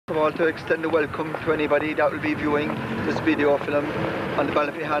of all, to extend a welcome to anybody that will be viewing this video film on the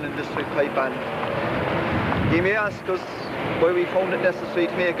Ballyphehane District Pipe Band. You may ask us why we found it necessary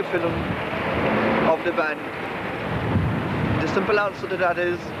to make a film of the band. The simple answer to that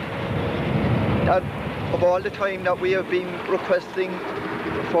is that of all the time that we have been requesting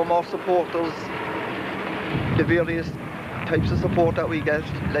from our supporters the various types of support that we get,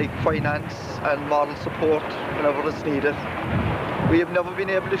 like finance and moral support whenever it's needed, we have never been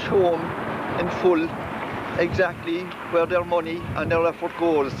able to show them in full exactly where their money and their effort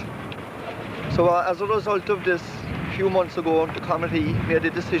goes. So as a result of this, a few months ago the committee made a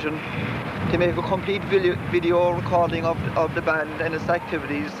decision to make a complete video recording of the band and its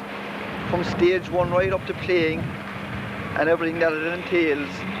activities from stage one right up to playing and everything that it entails,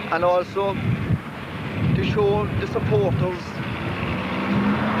 and also to show the supporters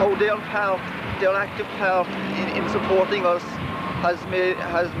how their active part in supporting us has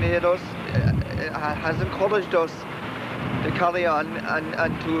encouraged us to carry on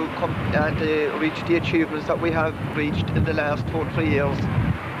and to reach the achievements that we have reached in the last 2 or 3 years.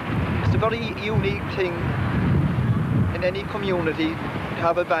 It's a very unique thing in any community to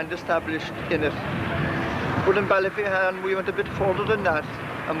have a band established in it. But in Ballyphehane we went a bit further than that,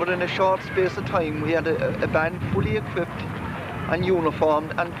 and within a short space of time we had a band fully equipped and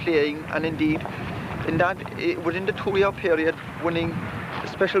uniformed and playing, and indeed within the 2-year period winning a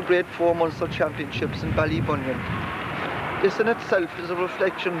special Grade 4 Munster Championships in Ballyphehane. This in itself is a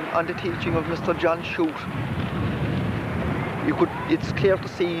reflection on the teaching of Mr. John Shute. It's clear to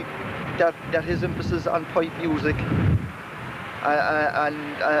see that his emphasis on pipe music and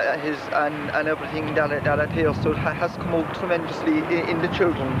everything that adheres to it has come out tremendously in the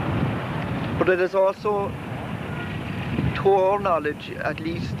children. But it is also, to our knowledge at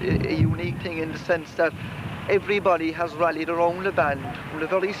least, a unique thing in the sense that everybody has rallied around the band from the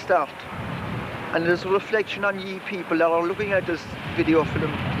very start. And there's a reflection on ye people that are looking at this video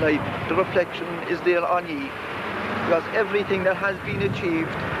film tonight. The reflection is there on ye, because everything that has been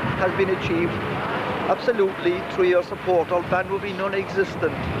achieved absolutely through your support. Our band will be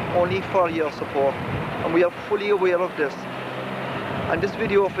non-existent only for your support, and we are fully aware of this. And this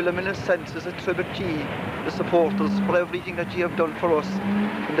video film in a sense is a tribute to ye, the supporters, for everything that ye have done for us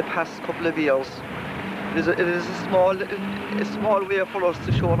in the past couple of years. It is a small way for us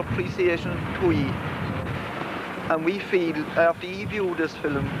to show an appreciation to ye, and we feel after ye view this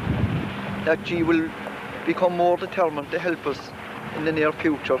film that ye will become more determined to help us in the near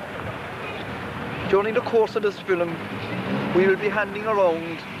future. During the course of this film we will be handing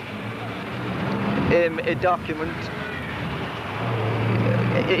around a document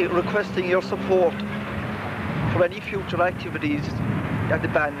requesting your support for any future activities that the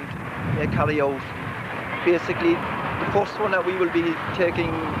band may carry out. Basically, the first one that we will be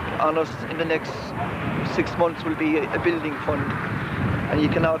taking on us in the next 6 months will be a building fund, and you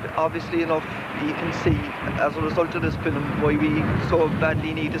can obviously enough you can see as a result of this film why we so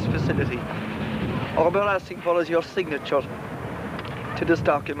badly need this facility. All we're asking for is your signature to this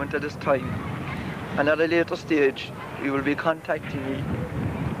document at this time, and at a later stage we will be contacting you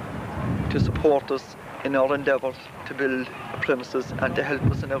to support us in our endeavours to build a premises and to help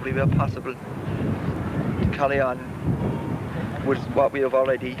us in every way possible to carry on with what we have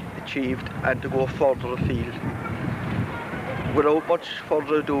already achieved and to go further afield. Without much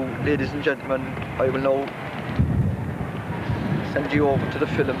further ado, ladies and gentlemen, I will now send you over to the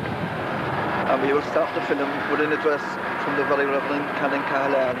film, and we will start the film with an address from the Very Reverend Canon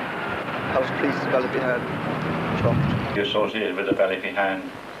Cahalan, Parish Priest of Ballyphehane Church. We're associated with the Ballyphehane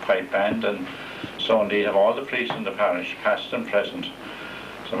Pipe Band, and so indeed have all the priests in the parish, past and present.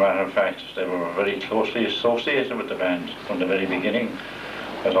 As a matter of fact, they were very closely associated with the band from the very beginning.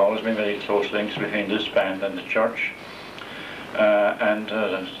 There's always been very close links between this band and the church.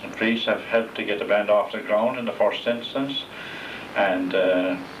 The priests have helped to get the band off the ground in the first instance, and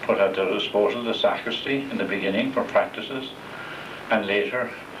put at their disposal the sacristy in the beginning for practices, and later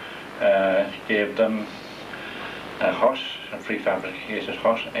gave them a hut, a prefabricated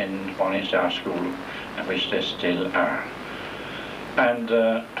hut in Morning Star School, in which they still are. And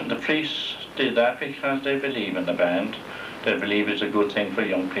the priests did that because they believe in the band. They believe it's a good thing for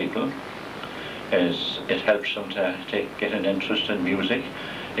young people. It helps them to get an interest in music.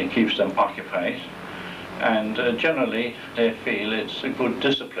 It keeps them occupied, and generally they feel it's a good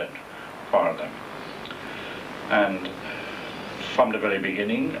discipline for them. And from the very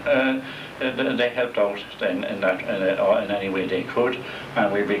beginning they helped out then in any way they could,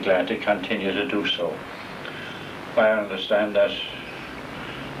 and we'd be glad to continue to do so. I understand that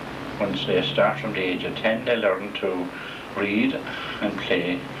once they start from the age of 10 they learn to read and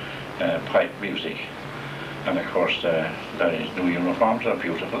play pipe music. And of course the new uniforms are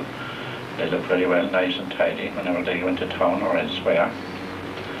beautiful. They look very well, nice and tidy whenever they go into town or elsewhere.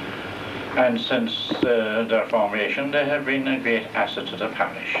 And since their formation, they have been a great asset to the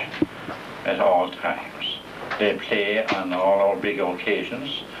parish at all times. They play on all our big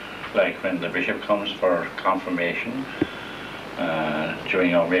occasions, like when the bishop comes for confirmation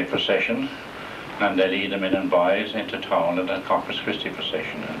during our May procession, and they lead the men and boys into town at the Corpus Christi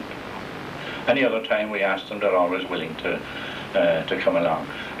procession. And any other time we ask them, they're always willing to come along.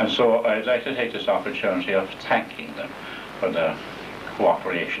 And so I'd like to take this opportunity of thanking them for their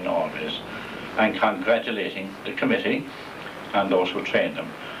cooperation always, and congratulating the committee and those who train them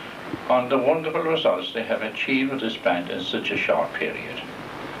on the wonderful results they have achieved with this band in such a short period.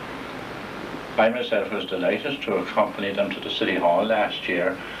 I myself was delighted to accompany them to the City Hall last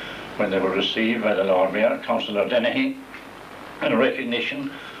year when they were received by the Lord Mayor, Councillor Dennehy, in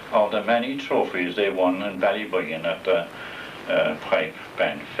recognition of the many trophies they won in Ballyphehane at the Pipe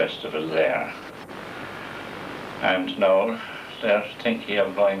Band Festival there. And now they're thinking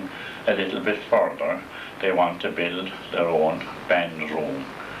of going a little bit further. They want to build their own band room,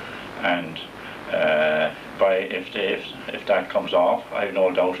 and if that comes off, I have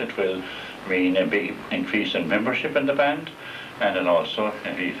no doubt it will mean a big increase in membership in the band, and it'll also,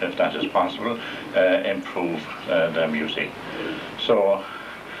 if that is possible, improve their music. So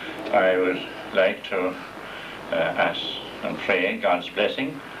I would like to ask and pray God's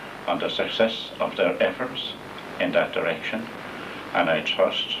blessing on the success of their efforts in that direction, and I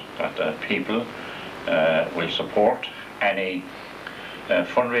trust that the people will support any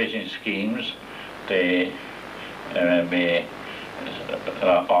fundraising schemes they may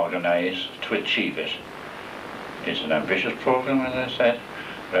organise to achieve it. It's an ambitious programme, as I said,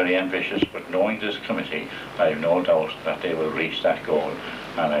 very ambitious, but knowing this committee, I have no doubt that they will reach that goal,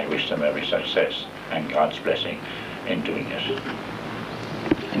 and I wish them every success and God's blessing in doing it.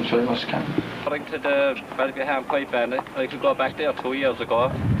 Thanks very much, Cam. According to the Ballyphehane Pipe Band, I could go back there 2 years ago,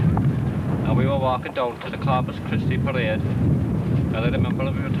 and we were walking down to the Corpus Christi parade, and I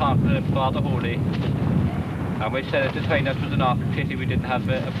remember we were talking to Father Holy, and we said at the time that was an awful pity we didn't have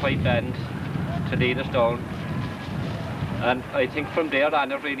a pipe band to lead us down. And I think from there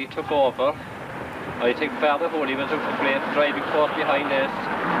on it really took over. I think Father Holy was a great driving force behind this,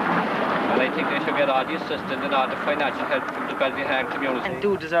 and I think they should get all the assistance and all the financial help from the Ballyphehane community. And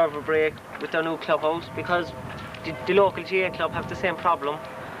do deserve a break with their new clubhouse, because the local GA club have the same problem.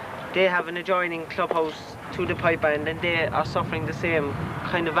 They have an adjoining clubhouse to the pipe band, and they are suffering the same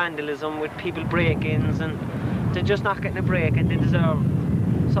kind of vandalism with people break-ins, and they're just not getting a break, and they deserve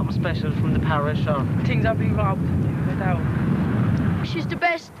something special from the parish. Or things are being robbed without. She's the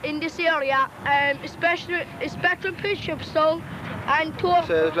best in this area, especially Bishop's song and tour.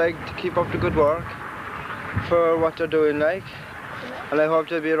 So I'd like to keep up the good work for what they're doing, like, and I hope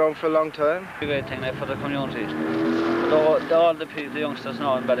they'll be around for a long time. A great thing for the community. All the people, the youngsters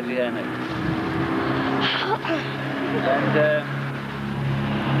now in Ballyphehane.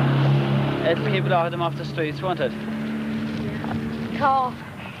 And it'll keep a lot of them off the streets, won't it? Car.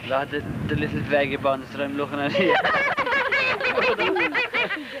 A lot of the little vagabonds that I'm looking at here.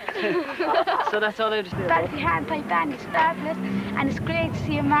 So that's all I just did. Ballyphehane Pipe Band is fabulous, and it's great to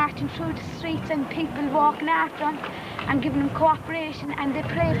see them marching through the streets and people walking after them and giving them cooperation, and they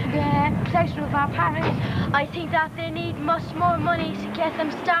pray for the pleasure of our parish. I think that they need much more money to get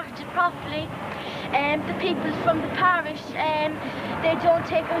them started properly. The people from the parish, they don't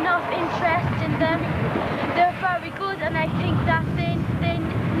take enough interest in them. They're very good, and I think that they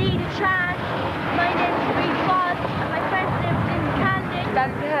need a chance. My name is Reed Fall, and my friend lives in Candy.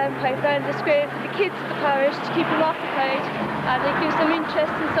 Ballyphehane Pipe Band is great for the kids of the parish to keep them occupied, and it gives them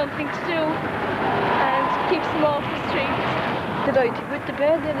interest in something to do and keeps them off the streets. Delighted with the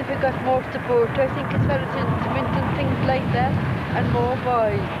band, and if we got more support, I think as well as instruments and things like that, and more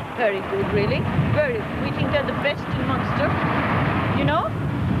boys. Very good, really. Very. We think they're the best in Munster, you know,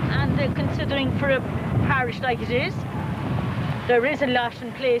 and considering for a parish like it is, there is a lot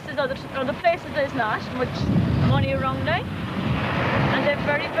in places, other places there's not much money around now, and they're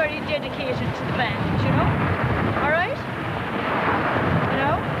very, very dedicated to the band, you know. All right? You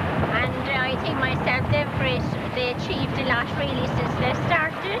know? And I think myself, they achieved a lot really since they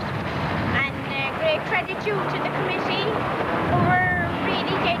started, and great credit due to the committee who were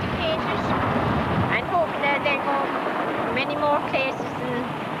really dedicated, and hope that they'll go many more places in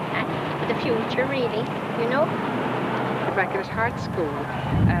the future, really, you know. Back at Hart School,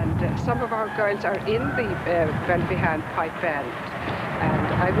 and some of our girls are in the Ballyphehane Pipe Band,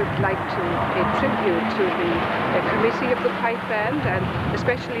 and I would like to pay tribute to the committee of the pipe band, and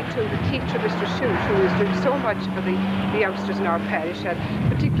especially to the teacher, Mr. Shute, who is doing so much for the youngsters in our parish, and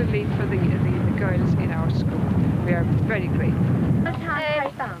particularly for the girls in our school. We are very grateful.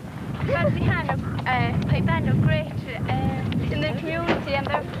 Ballyphehane pipe band are great in the community, and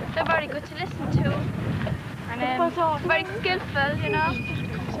they're very good to listen to, and very skillful, you know.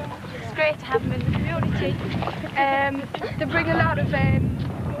 It's great to have them in the community. They bring a lot of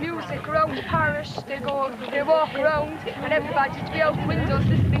music around the parish. They walk around, and everybody to be out windows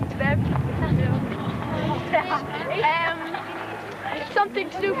listening to them. It's something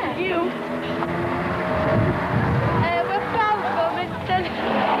to do for you. We're proud of them, and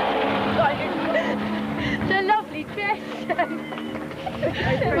they're lovely dress.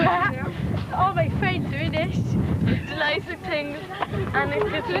 All my friends are in it. It's delighted things, and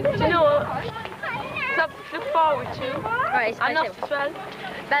it's you know, something to look forward to. Right, and us as well.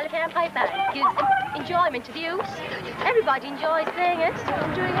 Ballyphehane pipe band gives enjoyment to the youth. Everybody enjoys playing it,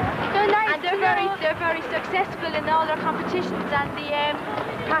 doing it. They're nice, and they're very successful in all their competitions, and the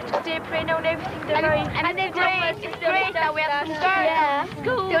Patrick's Day parade and everything. They're it's great that we have some girls in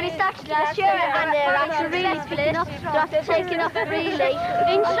school. They only started last year, and they're actually really picking up. They're taking up really.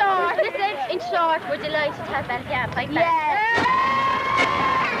 In short, we're delighted to have Ballyphehane pipe band. Yeah.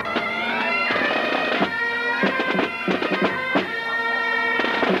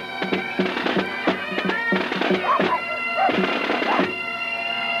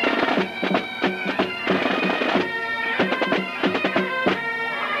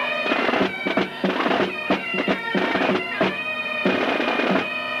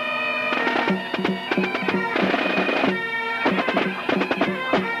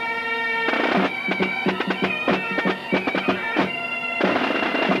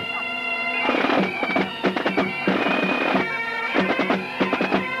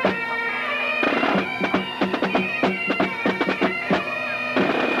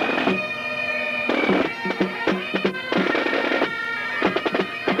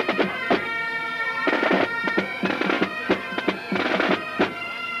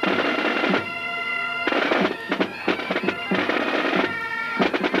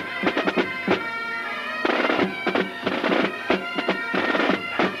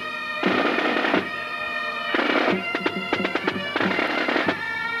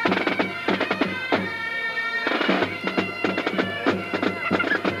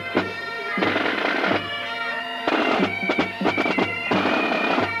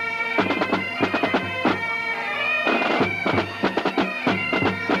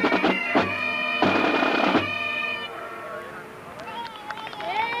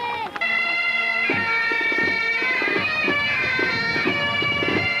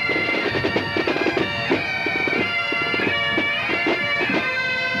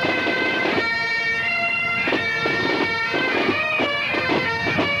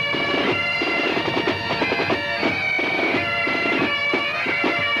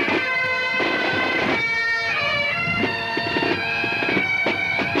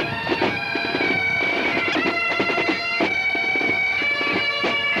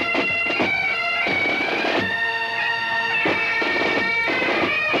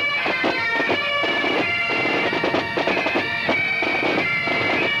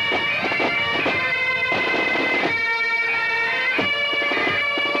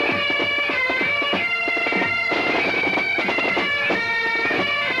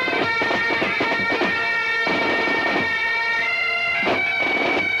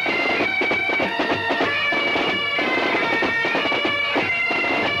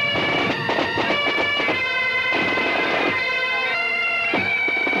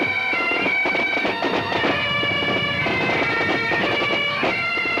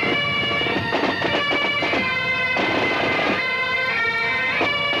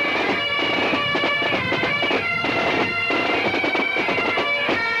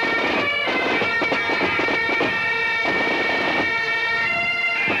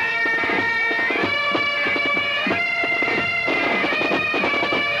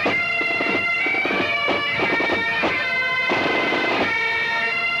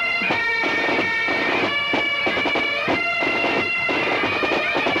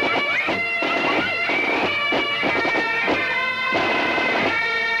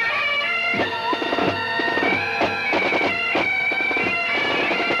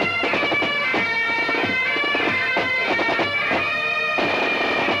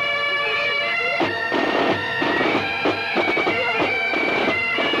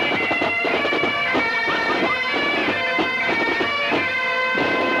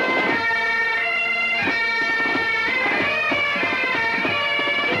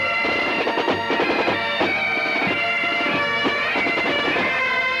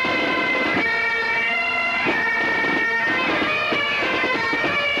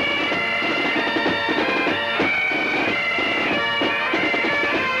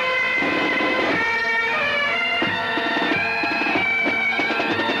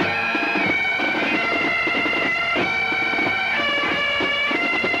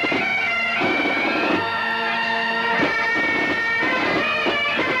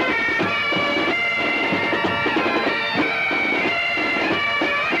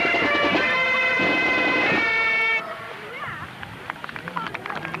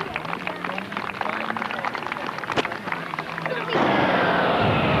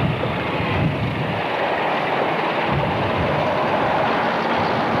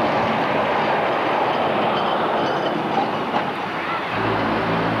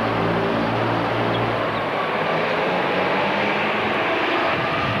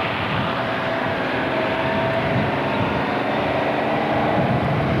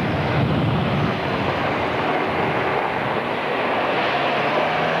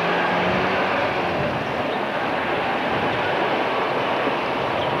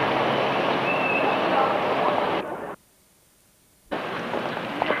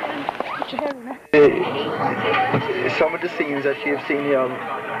 Some of the scenes that you've seen here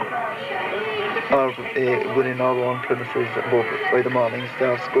are within our own premises by the morning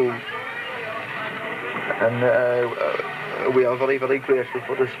staff school. And we are very, very grateful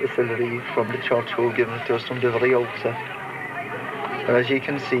for this facility from the church who have given it to us from the very outset. And as you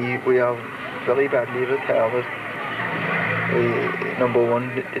can see, we are very badly retarded. Number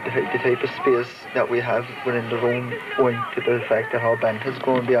one, the type of space that we have within the room, owing to the fact that our band has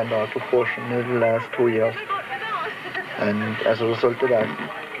grown beyond our proportion in the last 2 years. And as a result of that,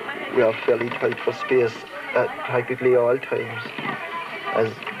 we are fairly tight for space at practically all times.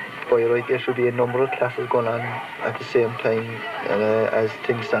 As by right, there should be a number of classes going on at the same time. And as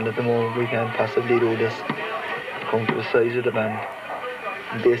things stand at the moment, we can't possibly do this, according to the size of the band.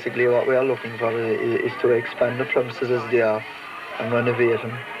 And basically, what we are looking for is to expand the premises as they are and renovate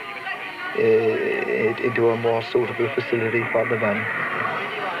them into a more suitable facility for the band.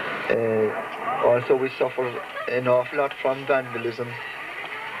 Also, we suffer an awful lot from vandalism.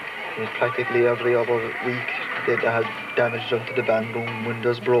 Practically every other week they had damage done to the band room,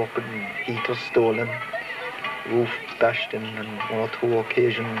 windows broken, heaters stolen, roof bashed in, and 1 or 2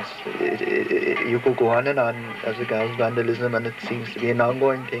 occasions. You could go on and on as regards vandalism, and it seems to be an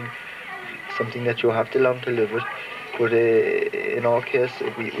ongoing thing, something that you have to learn to live with. But in our case,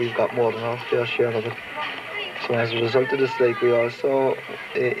 we've got more than our fair share of it. So as a result of this, like, we also,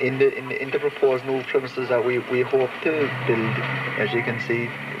 in the proposed new premises that we hope to build, as you can see,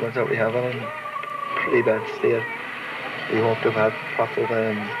 the ones that we have are in pretty bad state. We hope to have proper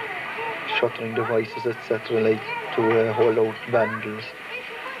shuttering devices, etc., like, to hold out vandals.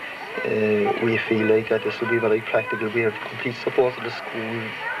 We feel like that this will be very practical. We have complete support of the school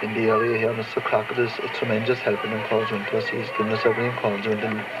in the area here. Mr. Crockett is a tremendous help and encouragement to us. He's given us every encouragement,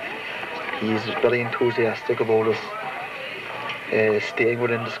 and he's very enthusiastic about us staying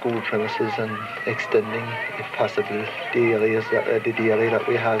within the school premises and extending, if possible, the area that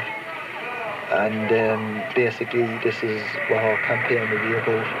we have. And basically, this is what our campaign will be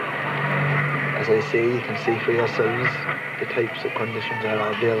about. As I say, you can see for yourselves the types of conditions that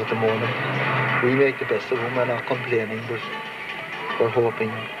are there at the moment. We make the best of them. We're not complaining, but we're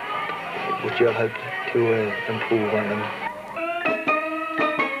hoping with your help to improve on them.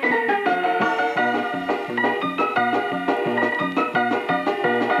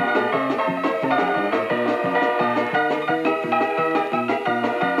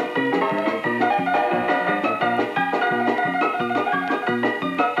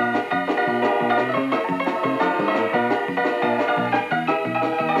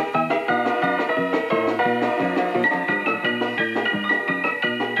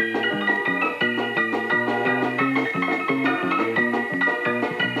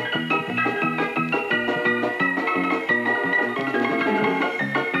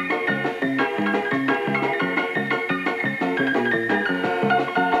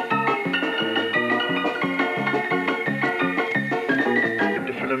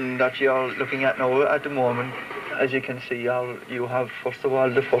 That you're looking at now at the moment, as you can see, you have first of all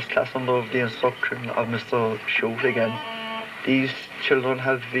the first class under the instruction of Mr. Shute again. These children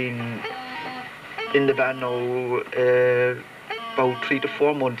have been in the band now about 3 to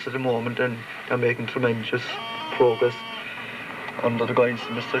 4 months at the moment, and they're making tremendous progress under the guidance of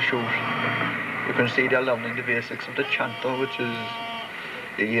Mr. Shute. You can see they're learning the basics of the chanter, which is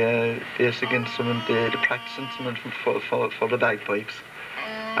the basic instrument, the practice instrument for the bagpipes.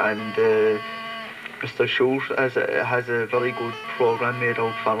 And Mr. Shute has a very good program made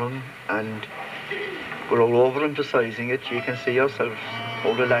out for him, and without over-emphasising it, you can see yourself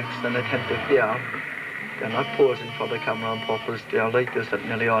how relaxed and attentive they are. They're not posing for the camera on purpose. They are like this at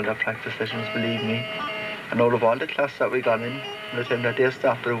nearly all their practice sessions, believe me. And out of all the class that we got in, from the time that they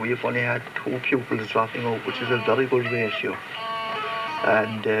started, we've only had 2 pupils dropping out, which is a very good ratio.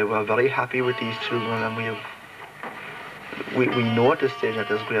 And we're very happy with these children, and we know at this stage that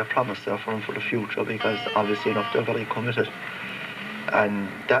there's great promise there for them for the future, because obviously enough they're very committed. And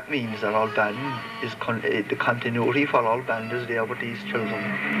that means that our band is the continuity for our band is there with these children,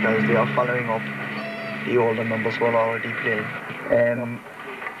 because they are following up the older members who are already playing.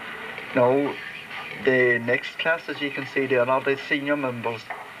 Now, the next class, as you can see, they are the senior members.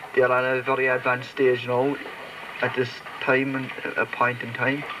 They are at a very advanced stage now at this time, a point in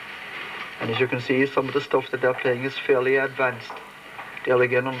time. And as you can see, some of the stuff that they're playing is fairly advanced. They're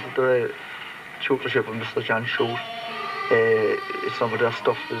again under the tutorship of Mr. John Shute. Some of their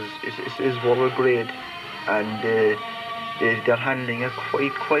stuff is world grade, and they're handling it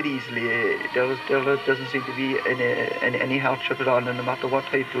quite easily. There doesn't seem to be any hardship at all, and no matter what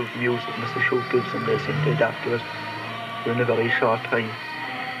type of music Mr. Shute gives them, they seem to adapt to it within a very short time.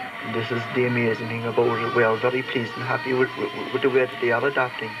 And this is the amazing thing about it. We are very pleased and happy with the way that they are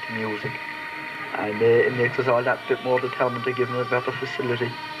adapting to music. And it makes us all that bit more determined to give them a better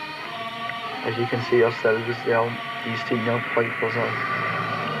facility. As you can see yourselves, these teen young pipers are,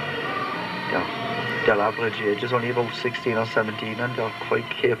 their average age is only about 16 or 17, and they're quite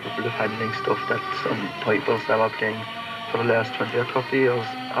capable of handling stuff that some pipers that are playing for the last 20 or 30 years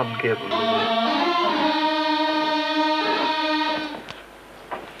aren't capable of.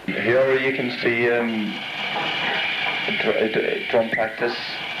 Here you can see drum practice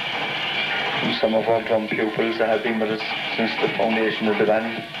from some of our drum pupils that have been with us since the foundation of the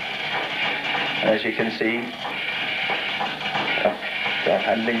band. And as you can see, they're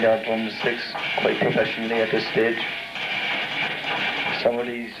handling their drumsticks quite professionally at this stage. Some of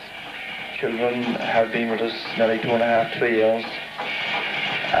these children have been with us nearly 2.5, 3 years,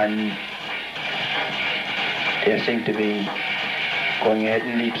 and they seem to be going ahead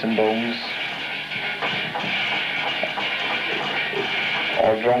in leaps and bounds.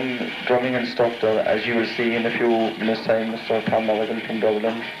 Our drumming instructor, as you will see in a few minutes' time, Mr. Tom Mulligan from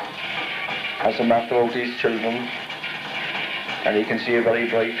Dublin, has mapped out these children, and you can see a very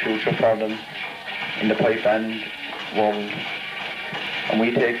bright future for them in the pipe band world. And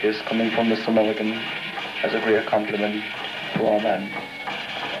we take this, coming from Mr. Mulligan, as a great compliment to our band.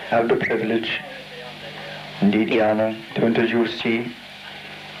 I have the privilege, indeed the honour, to introduce to you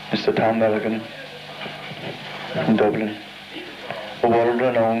Mr. Tom Mulligan from Dublin, a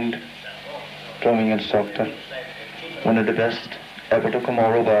world-renowned drumming instructor, one of the best ever to come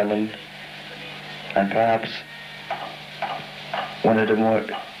out of Ireland, and perhaps one of the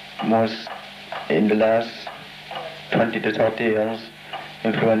most, in the last 20 to 30 years,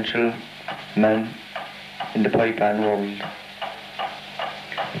 influential men in the pipe band world.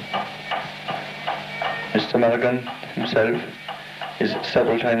 Mr. Mulligan himself is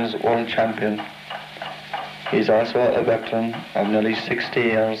several times world champion. He is also a veteran of nearly 60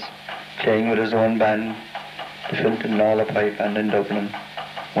 years playing with his own band, the Finton Lala Pipe Band in Dublin,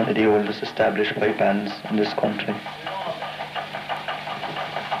 one of the oldest established pipe bands in this country.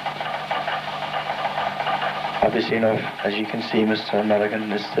 Obviously enough, as you can see, Mr.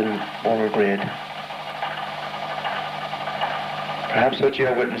 Mulligan is still world grade. Perhaps what you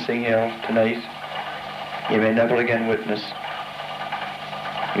are witnessing here tonight, you may never again witness.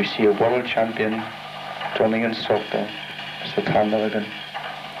 You see a world champion drumming instructor, Mr. Tom Mulligan,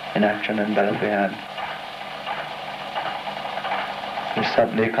 in action in Ballyphehane. It's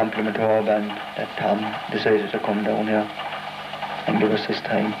certainly a compliment to our band that Tom decided to come down here and give us his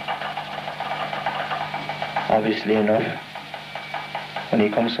time. Obviously enough, when he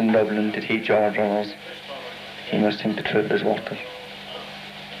comes from Dublin to teach our drummers, he must think the trip is worth it.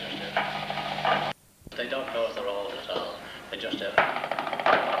 They don't know the roles at all. They just do.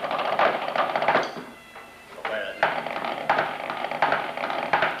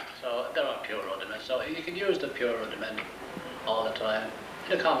 So they're on pure rudiment. So you can use the pure rudiment all the time.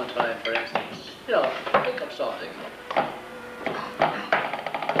 In a common time, for instance, pick up something.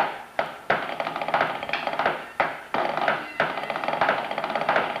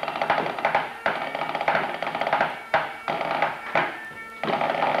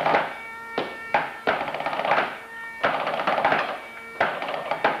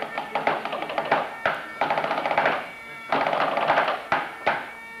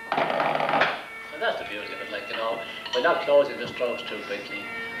 We're not closing the strokes too quickly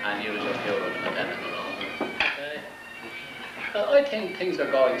and use your pure rudiment then in the row. Okay. Well, I think things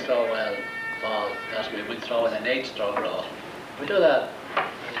are going so well, Paul, that we would throw in an 8-stroke roll. We do that.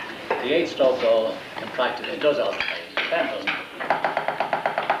 The 8-stroke roll in practice, it does alternate. That doesn't.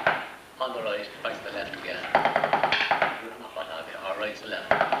 On the right, back to the left again. What have you, or right to left.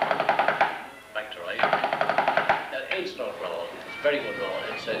 Back to right. That 8-stroke roll. Very good roll.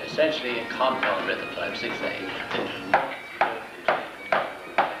 It's essentially a compound rhythm time, 6/8.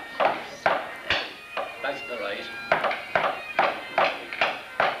 Back to the right.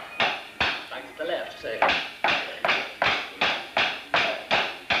 Back to the left, say.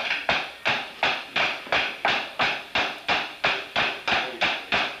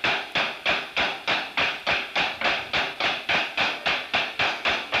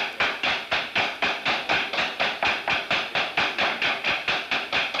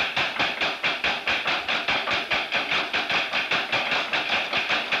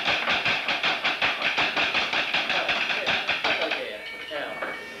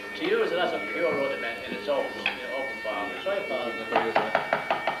 To use it as a pure rudiment in its open form. Try it, Paul.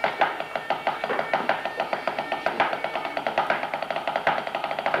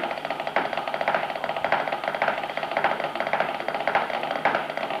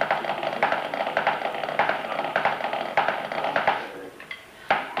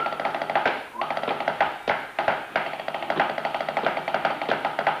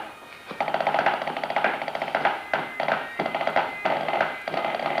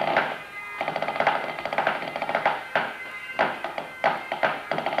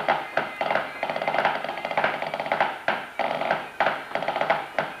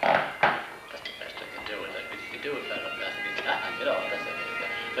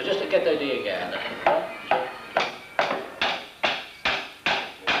 just to get the idea again.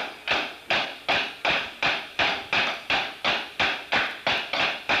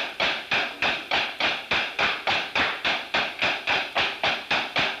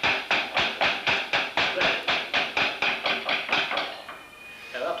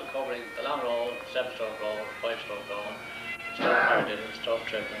 The long roll, 7-stroke roll, 5-stroke roll, stroke paradiddle, stroke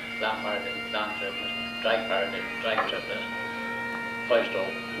triplet, flat paradiddle, flat triplet, drag paradiddle, drag triplet,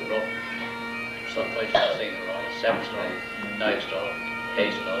 5-stroke roll, sub 5-stroke single roll, 7-stroke, 9-stroke,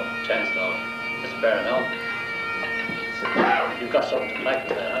 8-stroke, 10-stroke. It's fair enough. You've got something to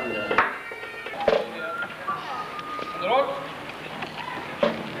practice there, haven't you? On the road.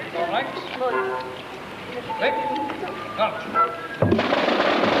 All right. Quick. Come.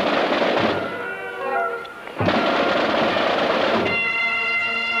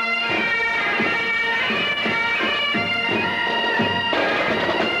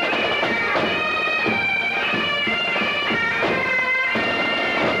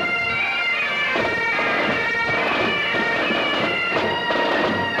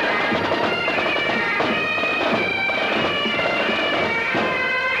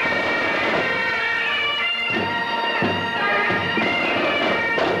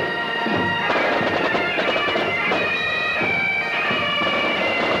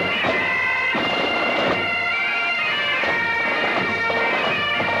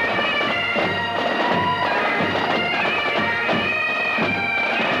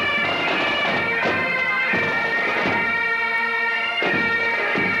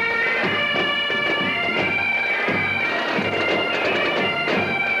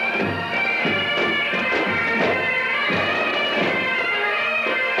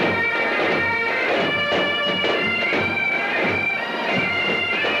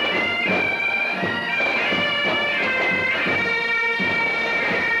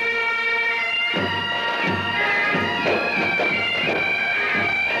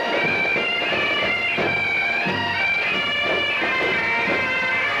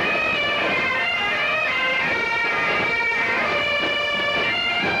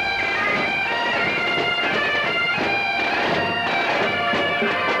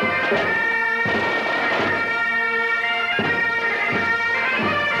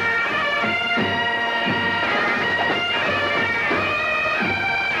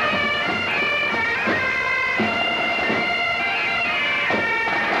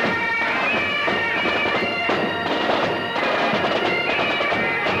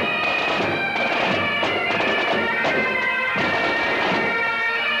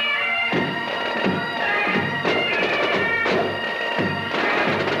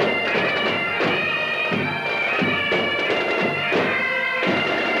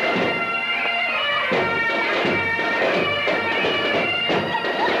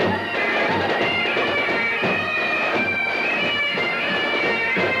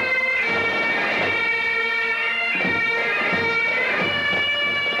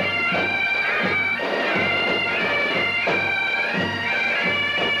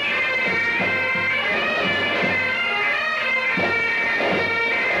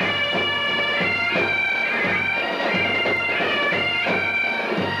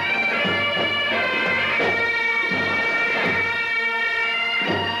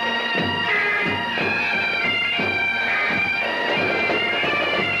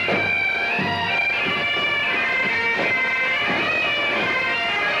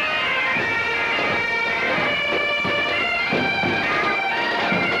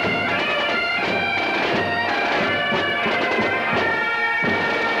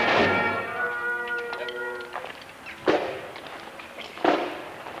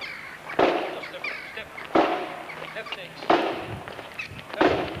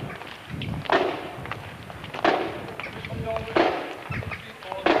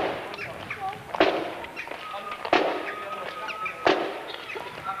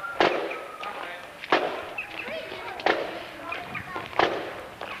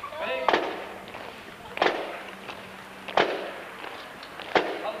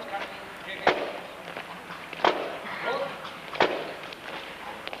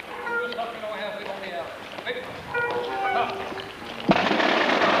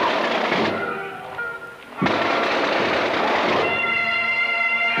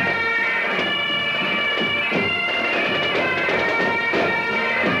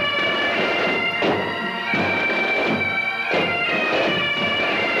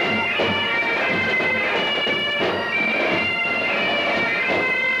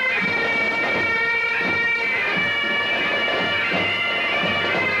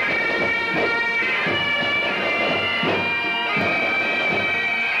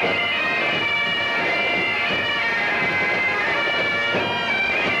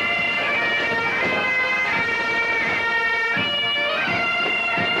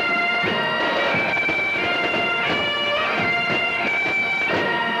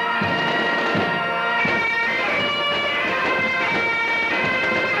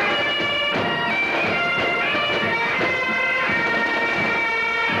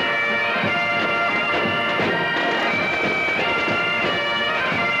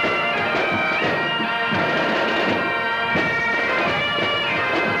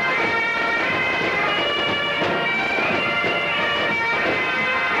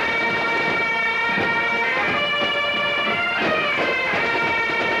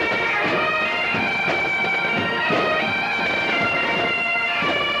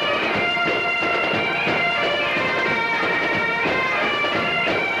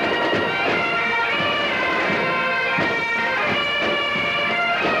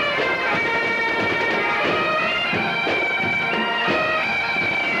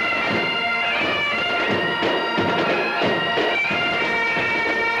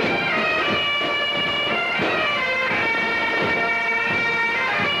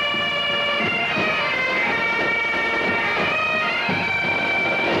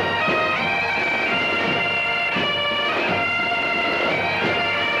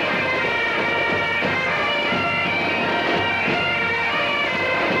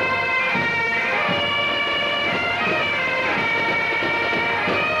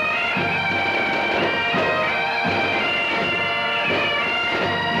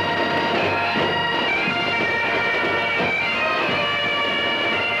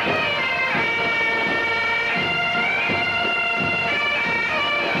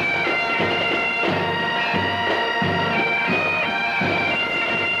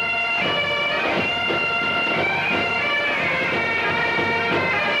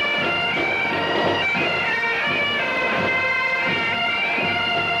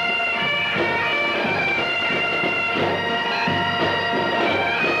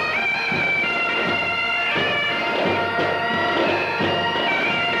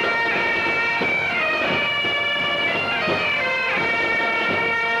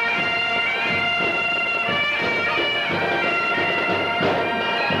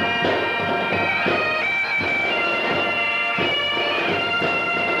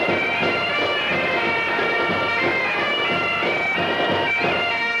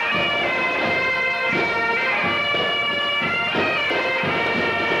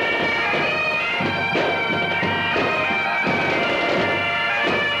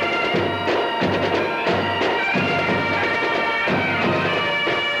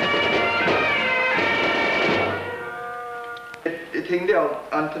 thing there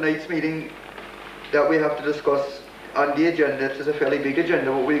on tonight's meeting that we have to discuss on the agenda. It is a fairly big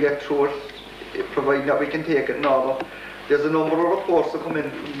agenda, but we'll get through it, providing that we can take it in order. There's a number of reports that come in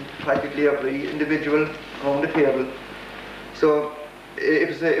from practically every individual around the table. So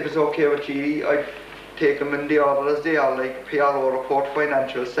if it's okay with you, I'd take them in the order as they are, like PRO report,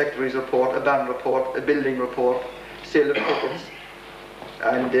 financial, secretary's report, a band report, a building report, sale of tickets,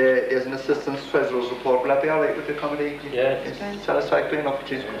 and there's an assistant treasurer's report. Will that be alright with the committee? Yeah. It's satisfactory enough,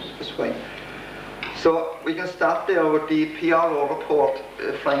 which is fine. So we can start there with the PRO report.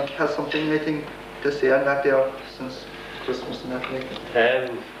 Frank has something, I think, to say on that there since Christmas and that, like.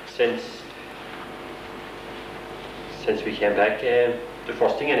 Since we came back, the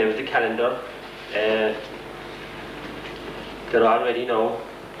first thing I knew was the calendar. There are already now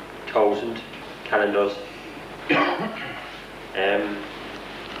 1,000 calendars.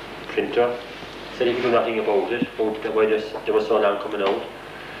 Printer said he could do nothing about it, but why they were so long coming out,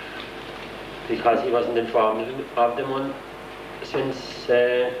 because he wasn't informed of them one since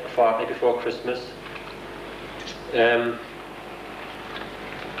a fortnight before Christmas. They're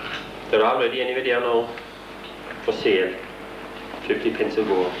already anyway there now for sale, 50 pence a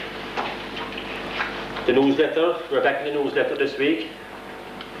go. The newsletter, we're back in the newsletter this week.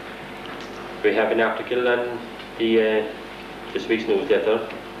 We have an article on the this week's newsletter.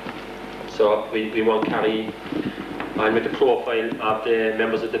 So we won't carry on with the profile of the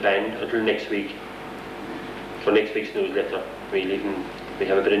members of the band until next week. For next week's newsletter, we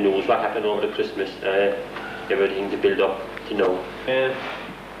have a bit of news what happened over the Christmas, everything to build up to know.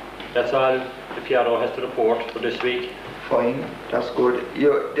 That's all the PRO has to report for this week. Fine, that's good.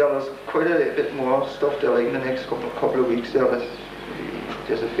 There's quite a bit more stuff there, like in the next couple of weeks there.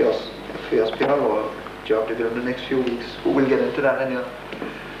 There's a fierce PRO job to do in the next few weeks. But we'll get into that anyway.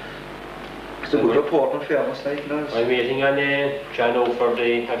 It's a good report on fairness, like, you know. I'm waiting on John for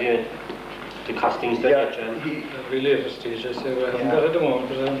the costings done yet, John? At a later stage, I say, I haven't got it at the moment,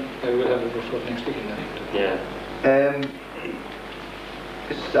 but I will have it before next week. Yeah.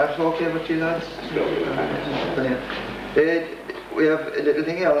 Is that okay with you lads? We have a little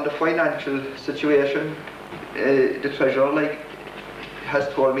thing here on the financial situation. The treasurer, like, has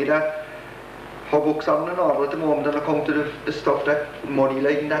told me that her books aren't in order at the moment on account of the stuff that money,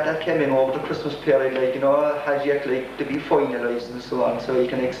 like, that came in over the Christmas period, like, you know, has yet, like, to be finalised and so on, so you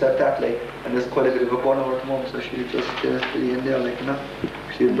can accept that, like, and there's quite a bit of a bun over at the moment, so she'll just be in there, like, you know,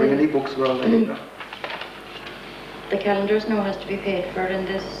 she'll bring any books around, like, you know. The calendars now has to be paid for, and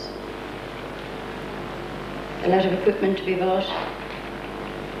there's a lot of equipment to be bought.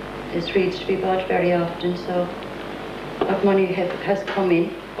 There's reeds to be bought very often, so what money has come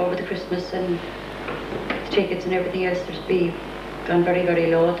in over the Christmas and the tickets and everything else, there's be gone very, very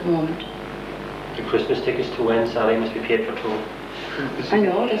low at the moment. The Christmas tickets to when, Sally, must be paid for too. I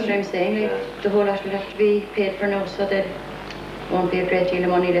know, that's what I'm saying, like, the whole lot will have to be paid for now, so there won't be a great deal of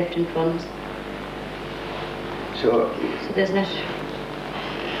money left in funds. So there's not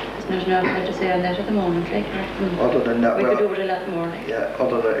an awful lot to say on that at the moment, like. Other than that, we could do it a lot more, like. Yeah,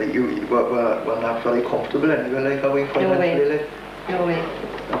 other than we're not very comfortable anyway, like, are we financially, like? No way.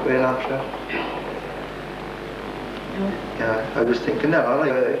 No way, not sure. No. Yeah, I was thinking that,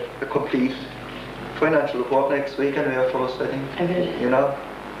 like, a complete financial report next week anyway for us, I think. You know?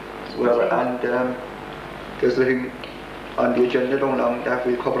 Well, and there's a thing on the agenda down long that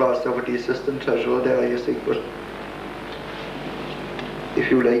we'll cover also with the assistant treasurer there, you see, but if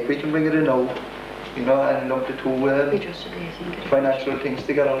you like, we can bring it in now, you know, and lump the two financial things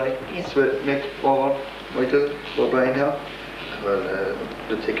together, like. Yes. So make forward, Michael, or Brian here. Well,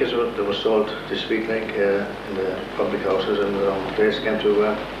 the tickets that were sold this week, like, in the public houses and around the place came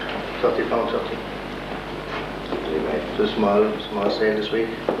to £30.30. It's a small sale this week,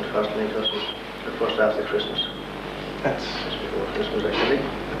 the first night was the first after Christmas. That's just before Christmas, actually.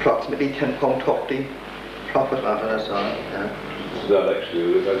 Approximately £10.30 profit. That's all, yeah. So that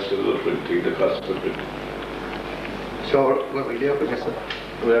actually regards to the printing, the cost of printing. So what we do, I guess?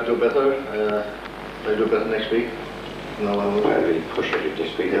 We have to do better. We'll do better next week. No, I really push it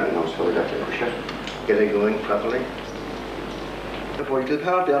this week, yeah. Now, so we have to push it. Get it going properly. The vital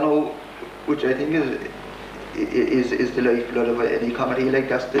part there now, which I think is the lifeblood of any comedy, like,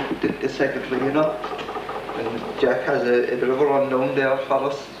 that's the secretary, you know. And Jack has a bit of a rundown there for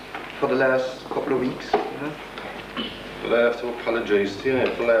us for the last couple of weeks, you know. Well, I have to apologise to you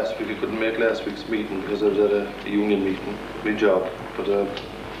for last week. I couldn't make last week's meeting because I was at a union meeting, my job. But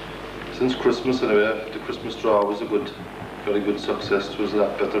since Christmas anyway, the Christmas draw was a very good success. It was a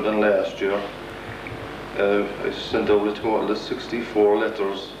lot better than last year. I sent out a total of 64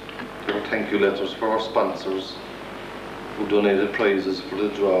 letters. They were thank you letters for our sponsors. who donated prizes for the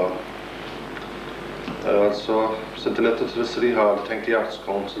draw. I also sent a letter to the City Hall to thank the Arts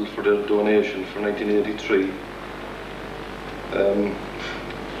Council for their donation for 1983.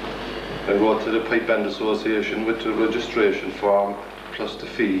 I wrote to the Pipe Band Association with the registration form plus the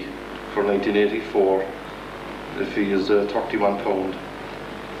fee for 1984. The fee is £31.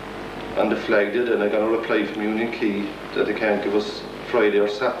 And the flag did, and I got a reply from Union Key that they can't give us Friday or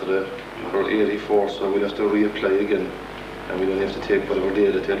Saturday for 84, so we'll have to reapply again, and we'll only have to take whatever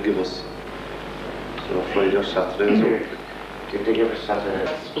day that they'll give us. So Friday or Saturday is okay. Did they give us Saturday?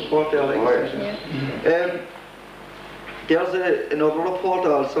 Support there, like there's another report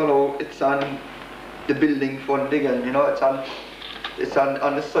also now. It's on the building funding, and you know, it's on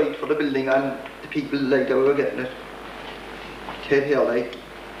the site for the building, and the people like that were getting it. Ted here like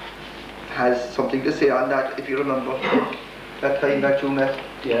has something to say on that, if you remember that time that you met.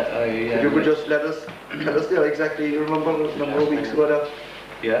 Yeah, if you could just tell us there exactly, you remember a number of weeks ago that.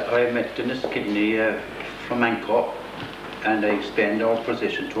 Yeah, I met Dennis Kidney from Anchor, and I explained our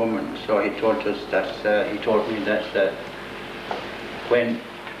position to him, and so he told us that, he told me that when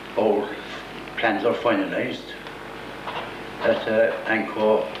our plans are finalised, that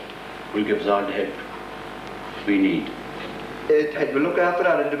Anchor will give us all the help we need. Ted will look after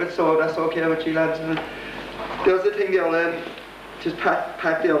that in a bit, so that's okay with you lads. There's the thing there, just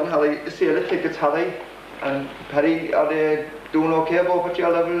Pat there and Harry, the sale of tickets, Harry and Paddy, are they doing okay about what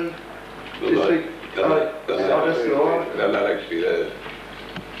your level district? Well, actually,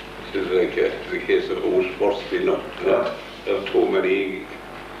 it's like the case of who's first, you know. There are too many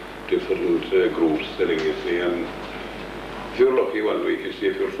different groups selling it, and if you're lucky one week, you see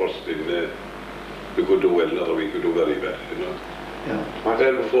if you're first in, you could do well, another week you do very bad, you know. Yeah.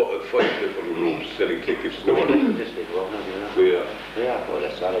 There are 5 different groups selling tickets. No one. Yeah, well,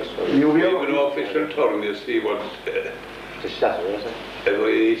 that's all it's for. We have an official turn, you see, once This Saturday, is it?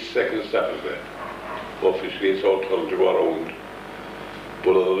 every second Saturday. Officially, it's our turn to go around.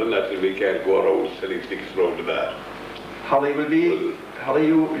 But other than that, we can't go around selling tickets around the bar. Harry will be, Harry,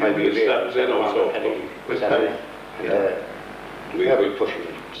 you I'll be Saturday now, so. Saturday. We will push it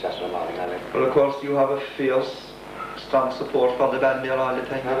Saturday morning, I think. well, of course, you have a fierce, strong support for the band there all the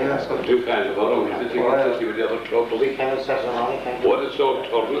time. So You can't go around the tickets to see with the other clubs. We can on Saturday morning, can't we? What is our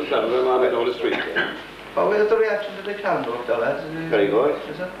turn on Saturday morning on the street? Well, where's the reaction to the calendar up there, lads? Very good.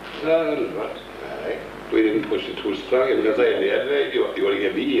 Is it? Well, we didn't push it too strong, because I had you only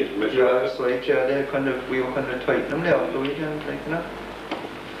gave me 8 measures. Yeah, that's right, yeah, we were kind of tightening them there over the weekend, like, you know.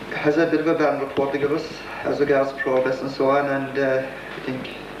 Has a bit of a band report to give us as regards progress and so on, and I think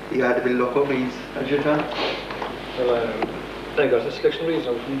he had a bit of luck over these, as you can. Well, I got a selection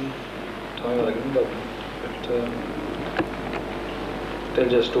result from Tom Milligan, but they'll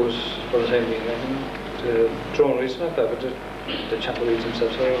just do us for the time being. The drone reads not bad, but the chapel reads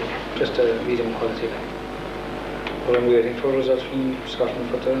themselves are just a medium quality. But I'm waiting for results from Scotland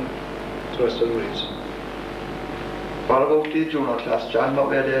for the rest of the reads. What about the junior class, John? What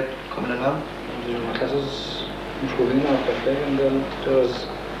were they coming along? The junior class is improving now, and there's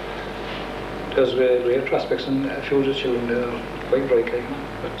great prospects, and a few of the children are quite bright, like,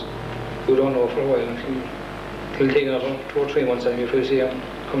 but we don't know for a while until it'll take another 2 or 3 months, and you'll see them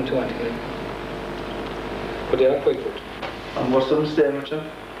come to Antigua. But they are quite good. And most of them staying with you?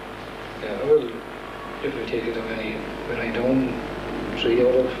 Yeah, well, if we take it away, when I down 3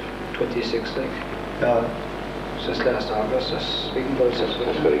 out of 26, like. Yeah. Since last August, that's speaking about itself.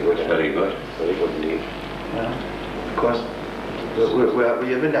 That's very good. Very good. Very good indeed. Yeah. Of course, we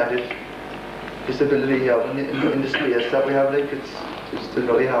have an added disability here in the space that we have, like, it's still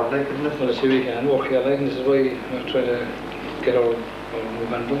very hard, like, isn't it? Well, see, we can work here, like, and this is why we're trying to get our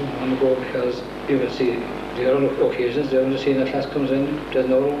momentum on the go, because you will see there are occasions there when the senior class comes in, there's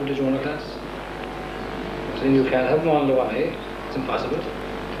no room in the junior class. So you can't have them on the one, eh? It's impossible.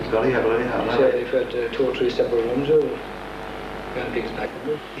 It's very hard. So if you had 2 or 3 separate rooms, you can't pick it back.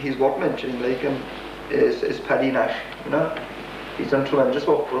 He's worth mentioning, like, is Paddy Nash, you know? He's done tremendous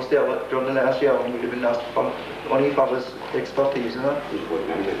work for us there during the last year, and we've been asked for only for his expertise, you know?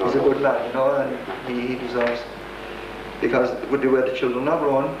 He's a good man, you know, and he deserves, because with the way the children are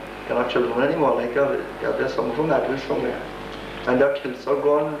grown, they're not children anymore, like, they're some from adults somewhere. And their kilts are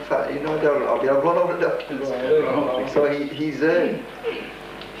grown, you know, they're grown out of their kilts. So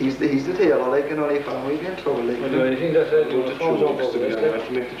he's the tailor, like, you know, if we get in trouble, like. Do anything that do the tunics, I have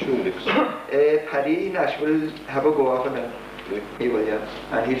to make the tunics. Paddy Nash will have a go after them. He will, yeah.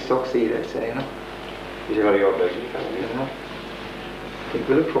 And he'll succeed, I'd say, you know. He's a very obliging family. You know. I think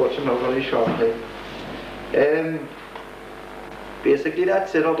we'll approach him now very shortly. Basically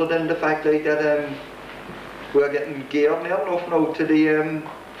that's it, other than the fact, like, that We're getting geared near enough now to the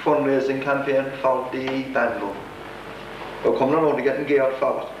fundraising campaign for the band room. We're coming around to getting geared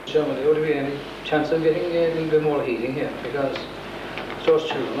for it. Chairman, would there be any chance of getting a little bit more heating here? Because those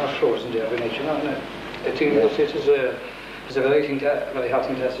children are frozen there by nature, aren't they? I think that it is a very hard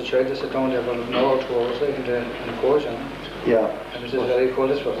thing to ask a child to sit down there for an hour or 2 hours like in the cold, you know. Yeah. And it is very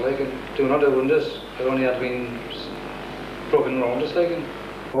cold as well, like, and do not have windows. It only had been broken around us, like, and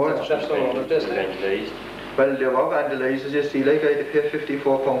traps all around the place, like. Well, they were vandalised, as you see, like, I had to pay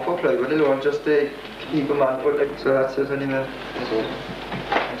 £54 for plywood alone just to keep them on, but like, so that's it anyway. So,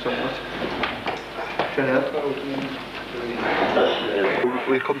 thanks so much.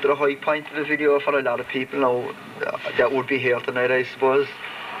 We've come to the high point of the video for a lot of people now that would be here tonight, I suppose,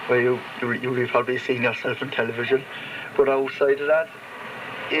 where you've probably seen yourself on television. But outside of that,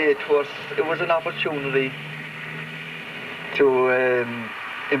 it was an opportunity to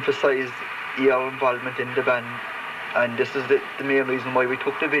emphasise your involvement in the band, and this is the main reason why we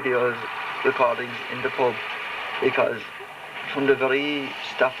took the videos recordings in the pub, because from the very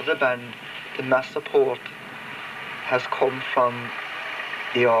start of the band, the mass support has come from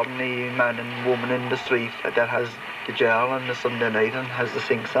the ordinary man and woman in the street that has the jar on the Sunday night and has the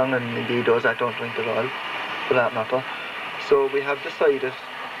sing-song, and indeed those that don't drink at all, for that matter. So we have decided,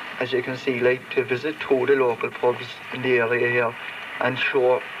 as you can see, like, to visit 2 of the local pubs in the area here and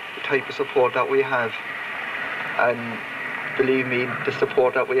show the type of support that we have. And believe me, the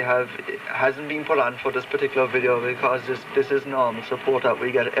support that we have hasn't been put on for this particular video, because this is normal support that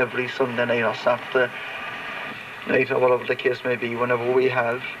we get every Sunday night or Saturday night or whatever the case may be, whenever we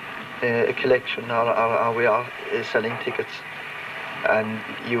have a collection or we are selling tickets. And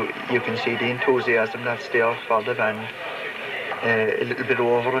you can see the enthusiasm that's there for the band. A little bit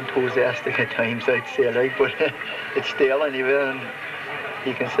over enthusiastic at times, I'd say, like, but it's there anyway, and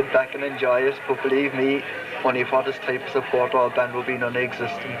you can sit back and enjoy it. But believe me, only for this type of support, our band will be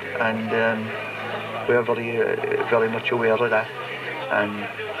non-existent, and we're very much aware of that. And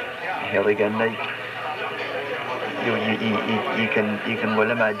here again, like, you can well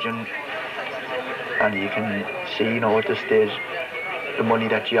imagine, and you can see, you know, at this stage, the money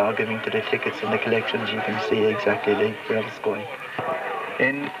that you are giving to the tickets and the collections, you can see exactly, like, where it's going.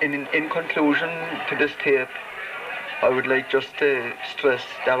 In conclusion to this tape, I would like just to stress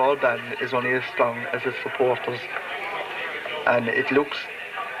that our band is only as strong as its supporters, and it looks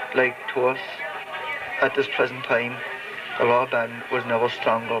like to us at this present time that our band was never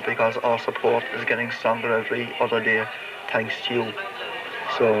stronger, because our support is getting stronger every other day thanks to you.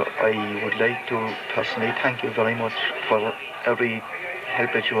 So I would like to personally thank you very much for every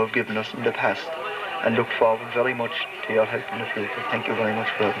help that you have given us in the past, and look forward very much to your help in the future. Thank you very much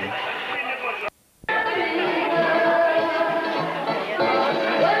for everything.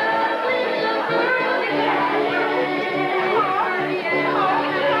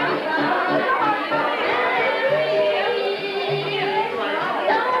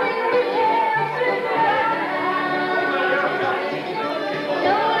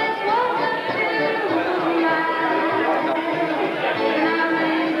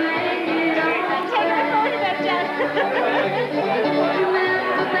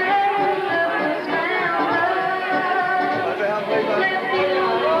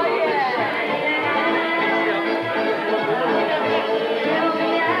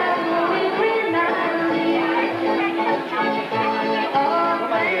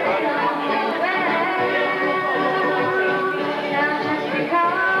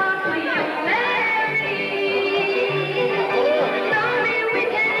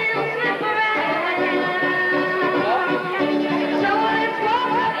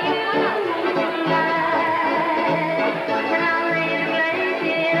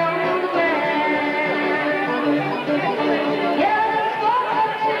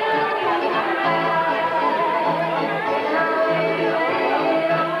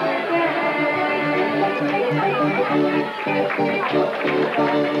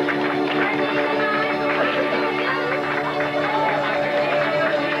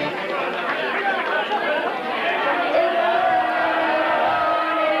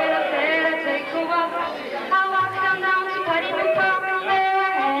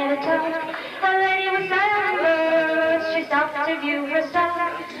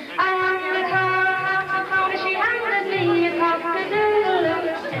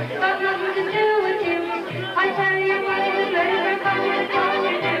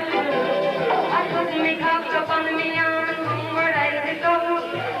 I couldn't make up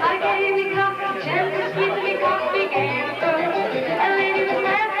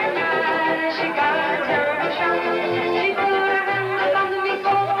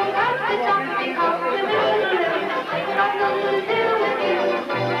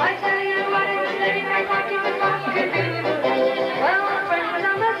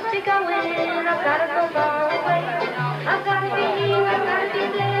gotta go far away. I've gotta be here, I've gotta be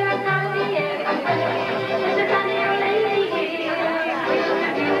there, I've gotta be everywhere. There's a funny old lady here,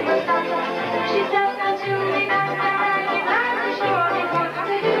 she says that she'll be back and I'm sure what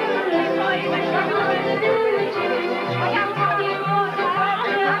to do. What to do with you? I'll tell you what to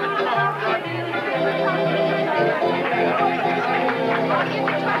do.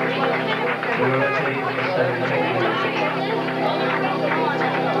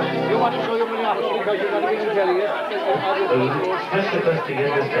 You want to show your money off because you're going to be telling us. Special request to get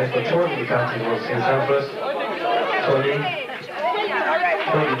this time for Tony McCarthy was in Cyprus.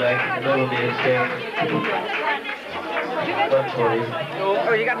 Tony back, another name there. One Tony.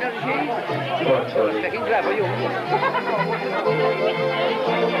 Oh, you got another sheet? One Tony. I can grab for you.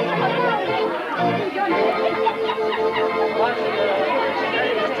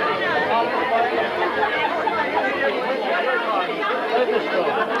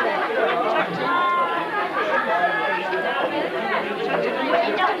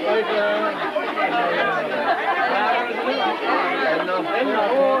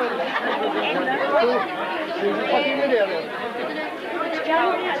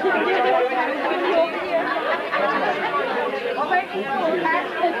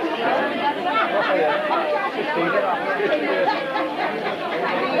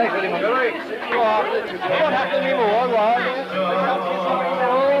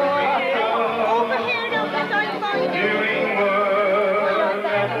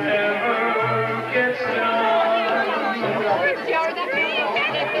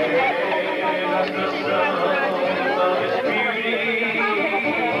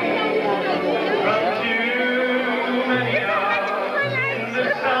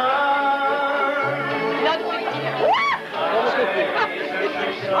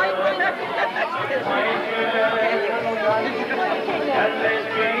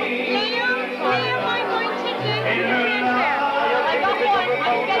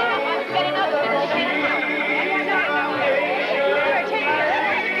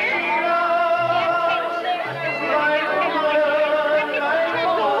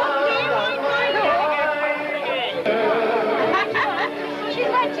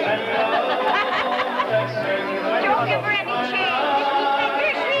 Don't give her any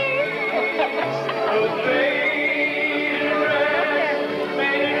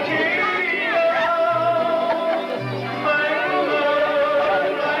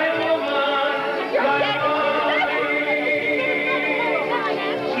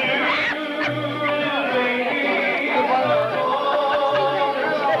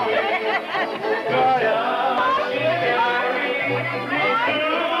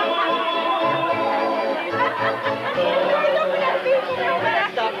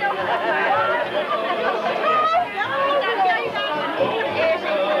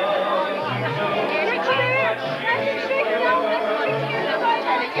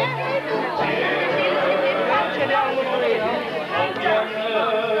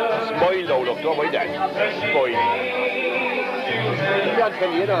Spoiled though, look, don't worry that. Spoiled. You can't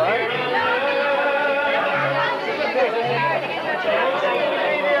tell you,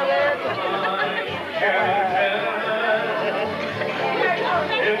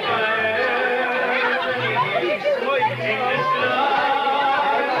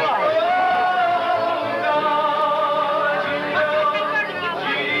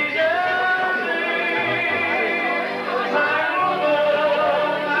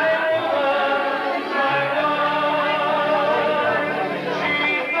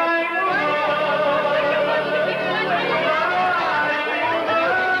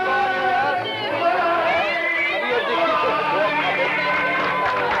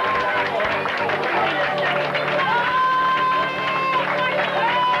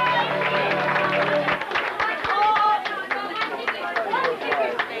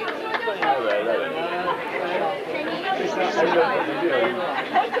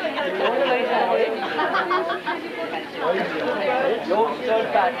 Don't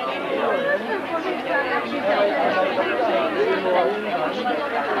start back.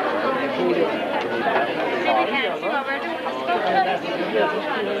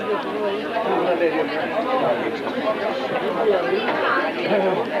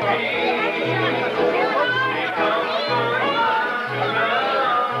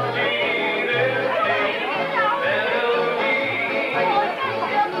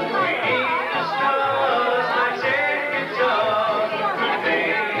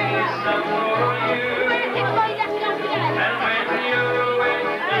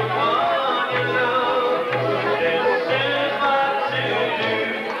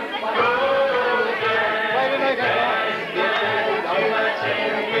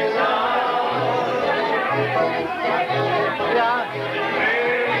 Guitar.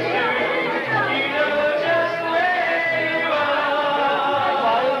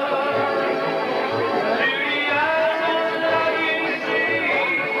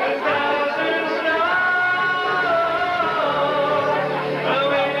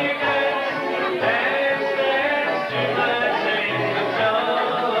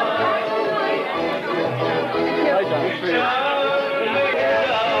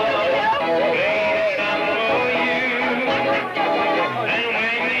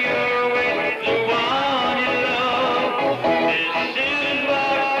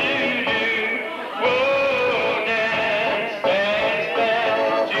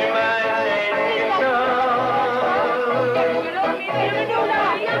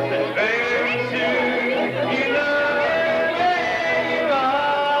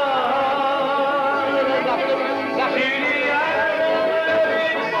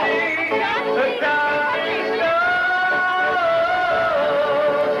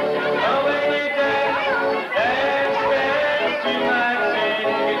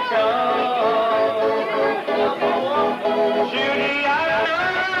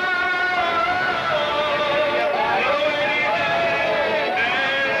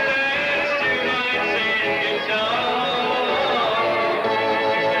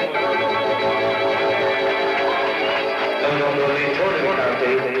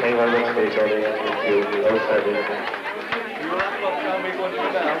 take all the you outside anything.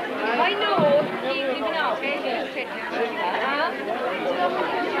 I know, even now,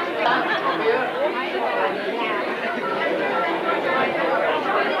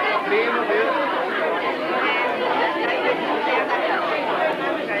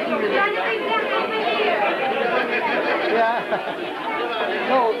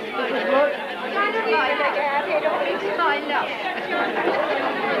 No, this is good.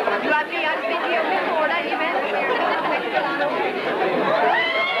 You had me on video before that, you meant?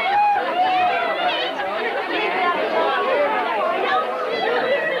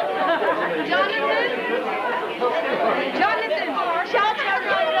 Jonathan, shout out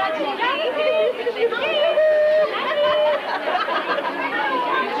on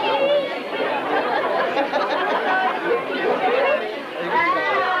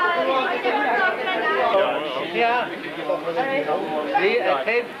Yeah. See,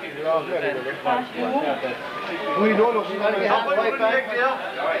 Ted. We know the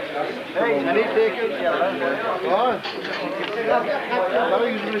Hey, I need to take it.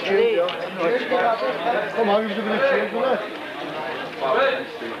 Come on, you're going to change, will it?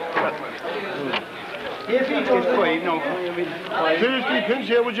 If he does five now. Seriously, Pins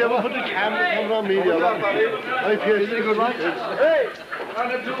here, would you ever put the camera on me? I feel it's a good one. Hey! I'm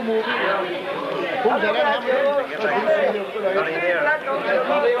going to do a movie. Who's that?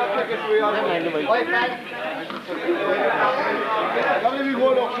 How many we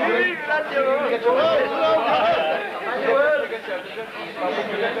going up to?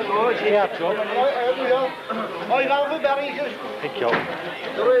 I ran for Barry. Thank you.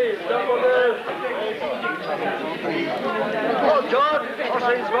 Oh, John, what's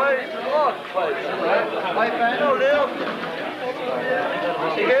his way? Oh, Christ. No, Leo.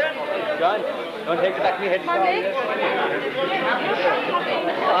 Again? John, don't take the back of your head.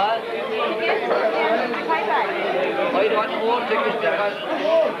 I want more tickets because...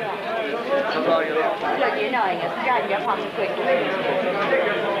 Bloody annoying us. John, you're possible quick.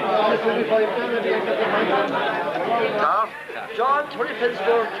 John, 20 pence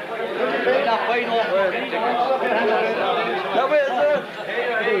for... Not fine off. Now, where's it?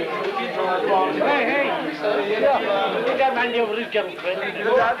 Hey. You got man over his girlfriend.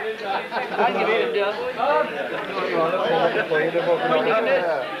 I'll give it to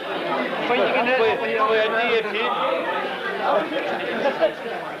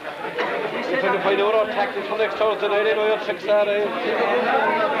We're trying to find out our tactics for next Thursday night, I know your tricks are,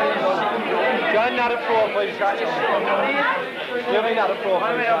 John, not a profile, you're not a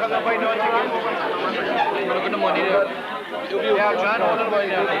profile. You're looking at the money there. Yeah, John, I'll buy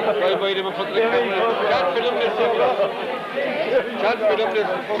them and put the camera. John, film this. John, film this.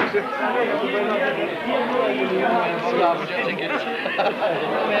 Stop with your tickets.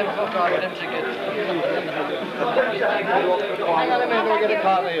 Man, fuck off with them tickets. Hang on a minute, we'll get a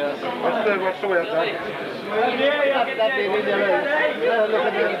car here. What's the way up there? That baby there. Look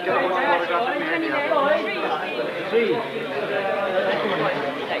at Three.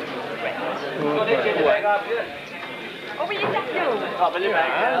 Oh, will you take you? Top of the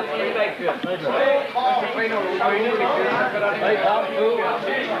bag. I come through.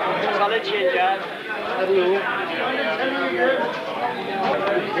 Solid chin, John. Hello.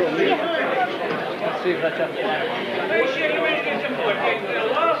 Let's see if that's up.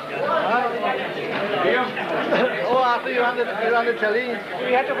 Oh, Arthur, you're on the telly.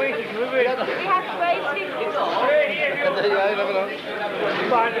 We had to wait. We have to wait.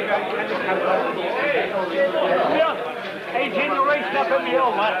 Hey, Jim, you're right stuff in me,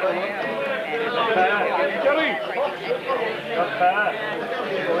 oh, man. Jerry!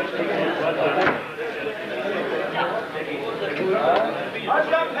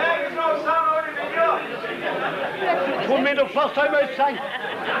 Told me the first time I sang.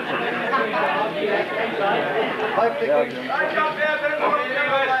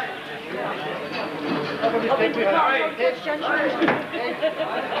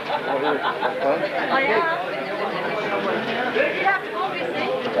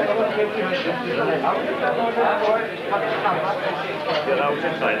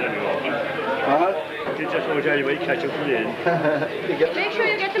 Make sure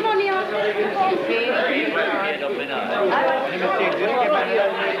you get the money on.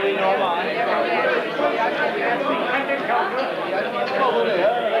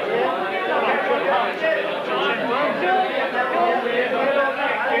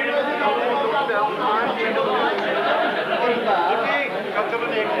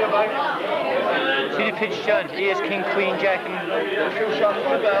 See the pitch, John. Ace, King, Queen, Jack, and...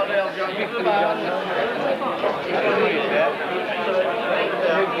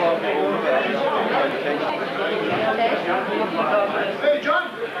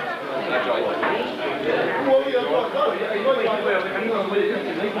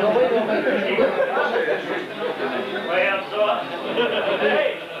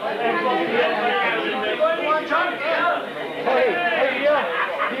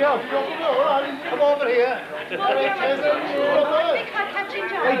 Come over here. Hey,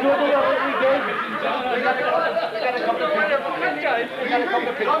 do it we did. We gotta come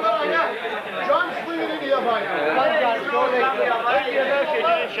to pictures. John, swing it in here, boy.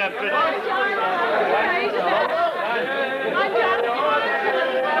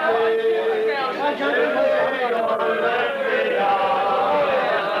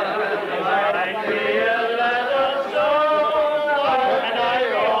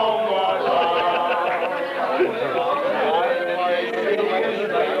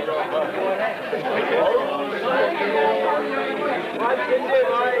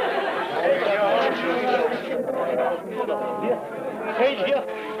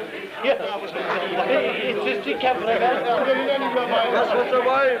 It's just the camera. That's what's the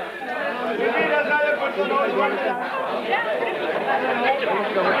wife.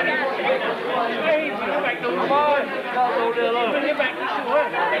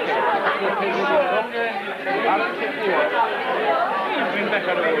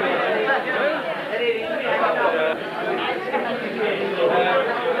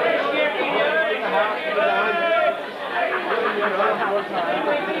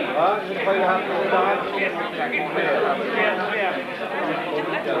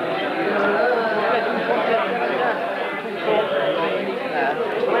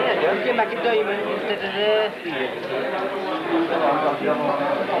 Give back a diamond instead of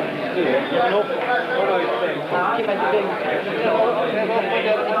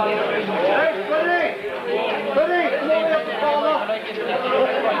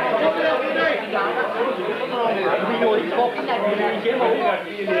we know he's fucking that.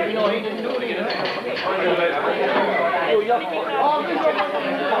 We know he didn't do it.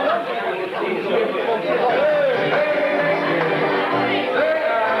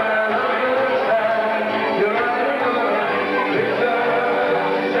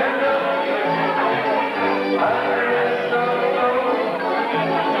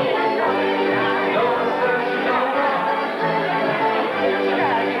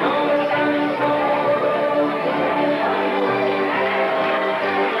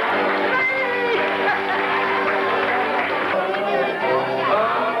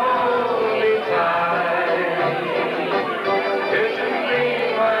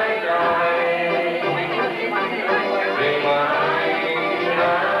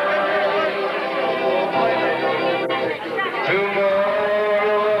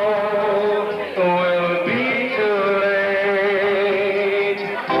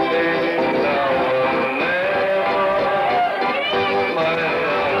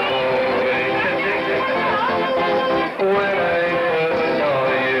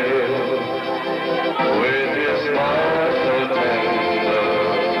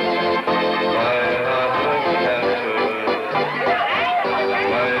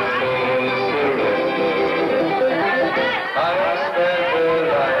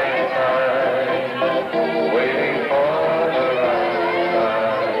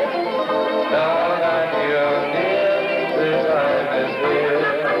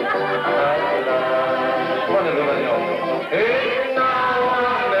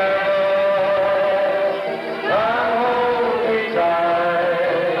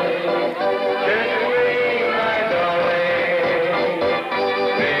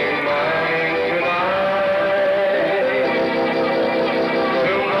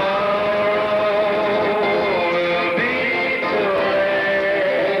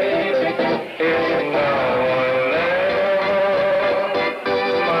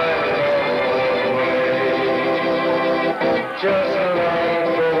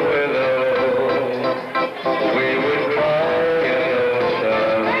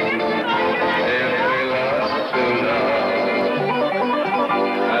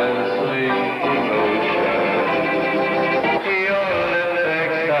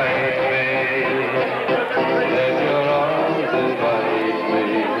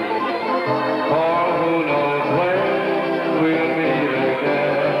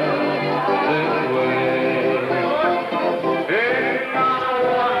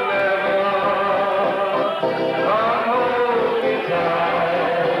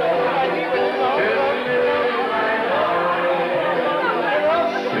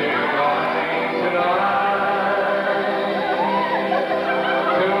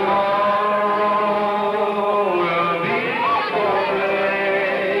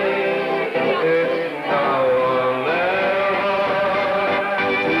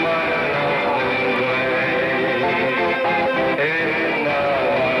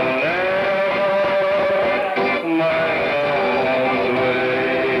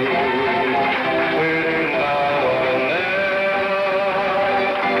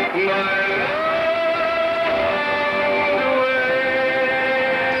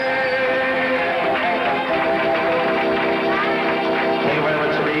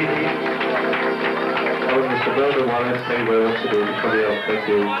 So those are one, thank you very much indeed for coming out. Thank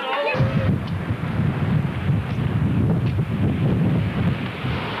you.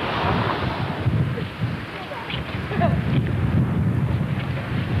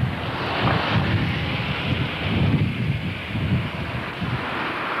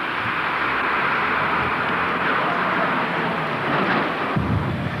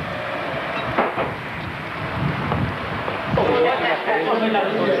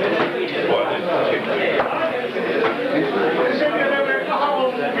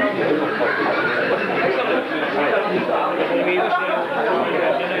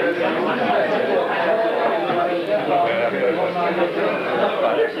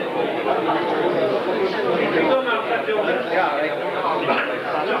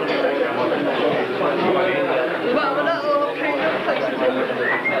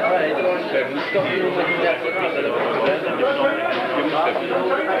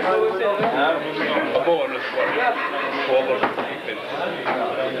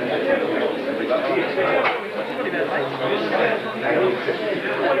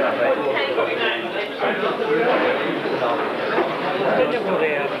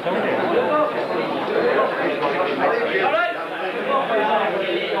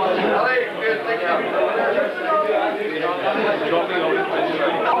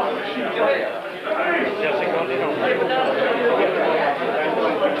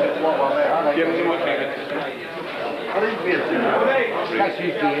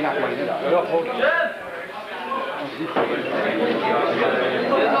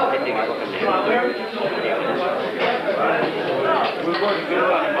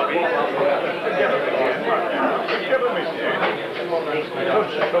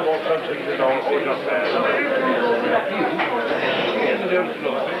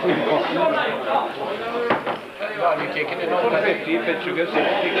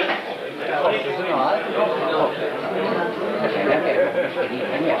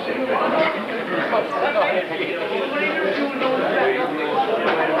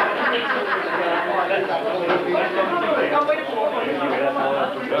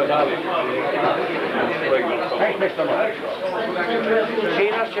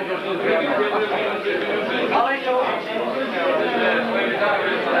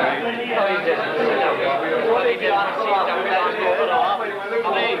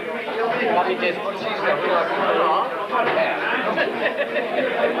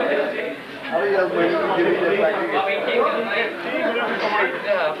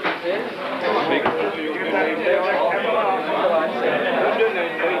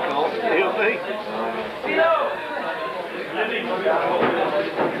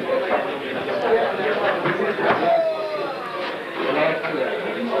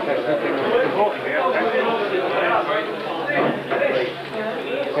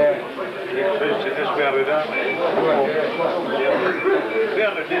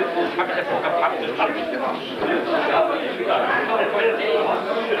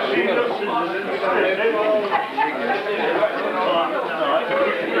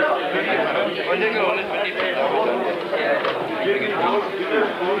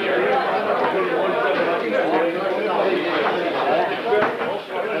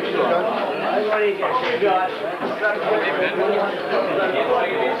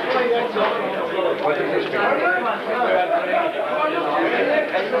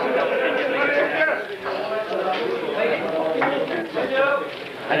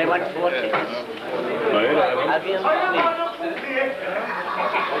 Anyone for tickets? Have you?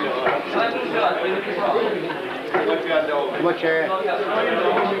 Much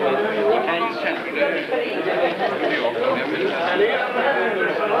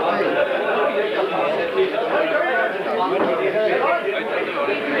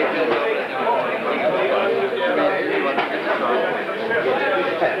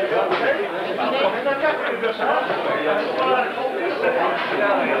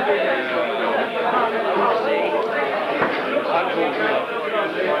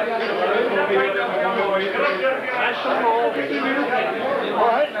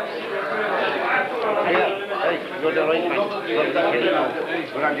You're the right man. You're the kid now.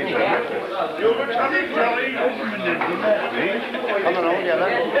 We're on this way. Come around, yeah,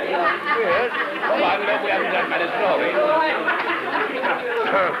 lad. Yes. Well, I know we haven't done many stories.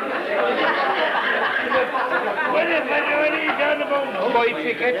 What if I do any down about buy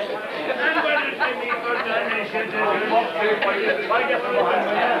tickets?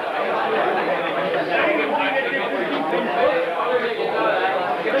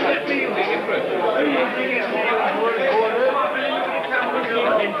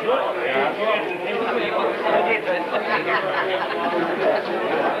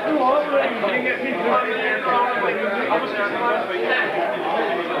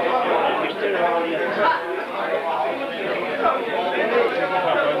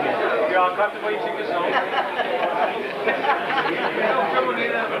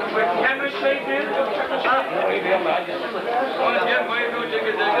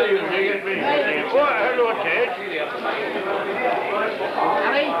 Hello, Ted.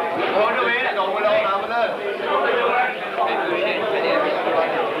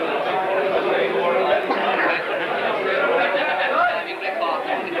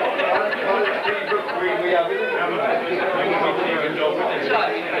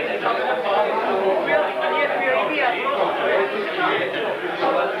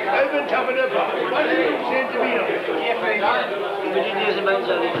 I've been talking about it. What did you say to me? We did use a man's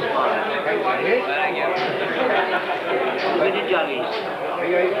early this morning. We did jollies.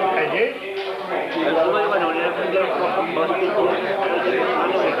 I did? And so I went on there from the bus people.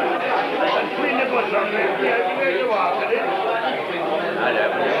 Clean the bus on there. Yeah, you guys are walking it. I know,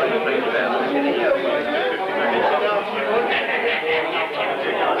 but they want to bring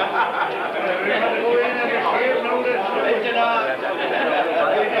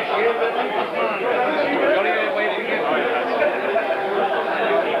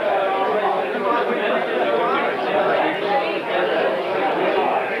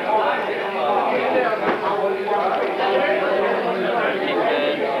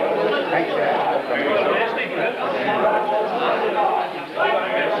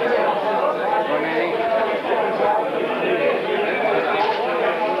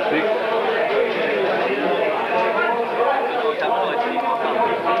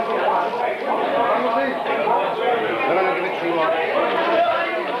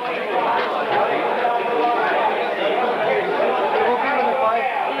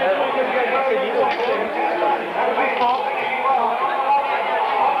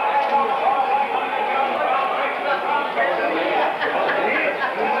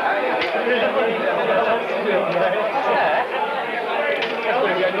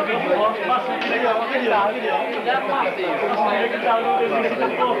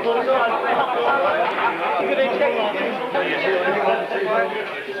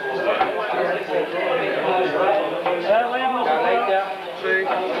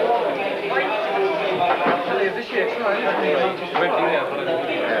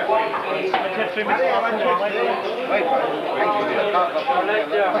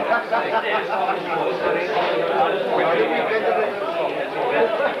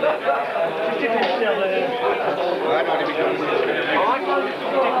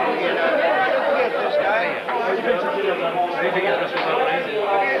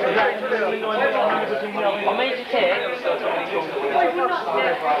How many did you take?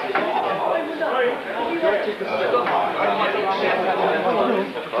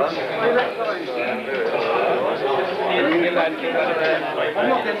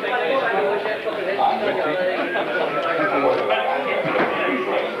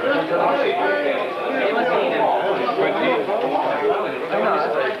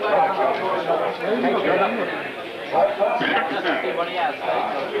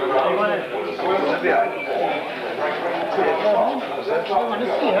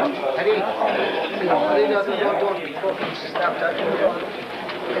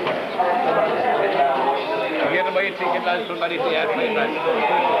 Get away and take it down somebody to the airplane,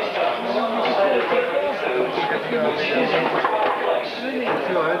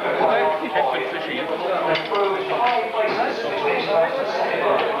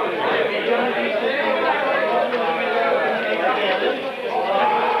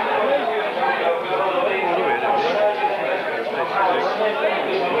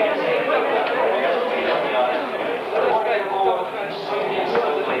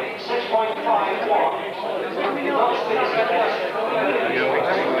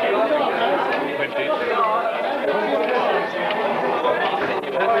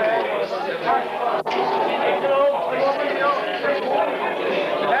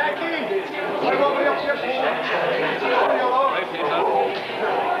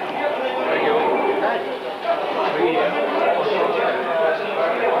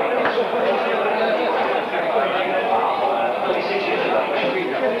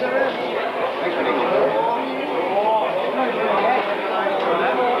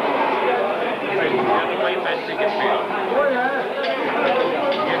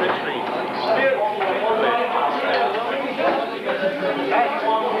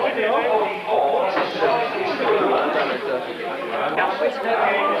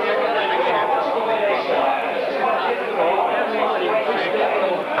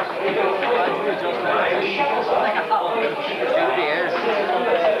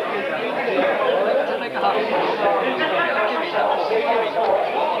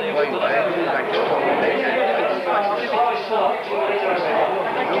 fine way. Like the top of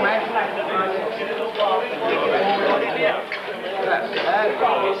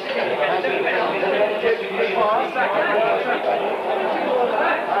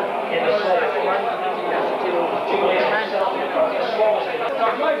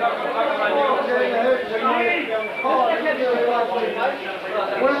Thank you.